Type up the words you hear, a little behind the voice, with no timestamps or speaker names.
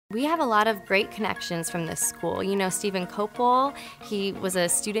We have a lot of great connections from this school. You know, Stephen Copel, he was a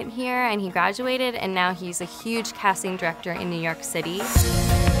student here and he graduated, and now he's a huge casting director in New York City.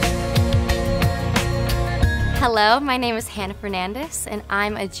 Hello, my name is Hannah Fernandes, and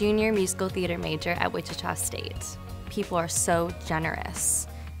I'm a junior musical theater major at Wichita State. People are so generous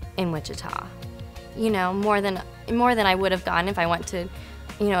in Wichita. You know, more than I would have gotten if I went to,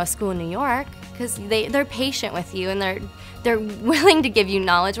 you know, a school in New York, because they're patient with you and they're willing to give you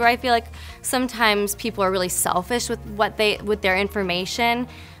knowledge, where I feel like sometimes people are really selfish with their information,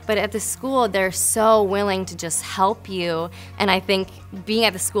 but at the school they're so willing to just help you, and I think being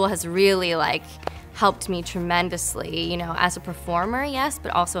at the school has really helped me tremendously, you know, as a performer, yes,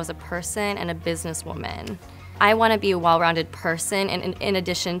 but also as a person and a businesswoman. I want to be a well-rounded person in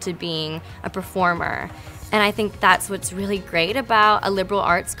addition to being a performer. And I think that's what's really great about a liberal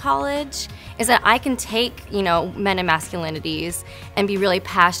arts college, is that I can take, you know, men and masculinities and be really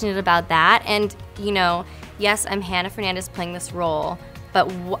passionate about that. And, you know, yes, I'm Hannah Fernandes playing this role, but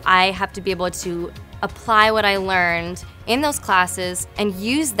I have to be able to apply what I learned in those classes and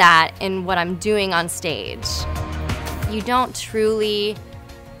use that in what I'm doing on stage. You don't truly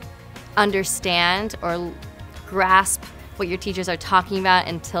understand or grasp what your teachers are talking about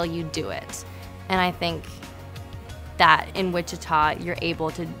until you do it. And I think that in Wichita, you're able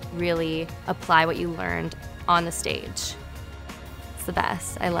to really apply what you learned on the stage. It's the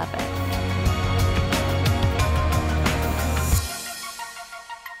best. I love it.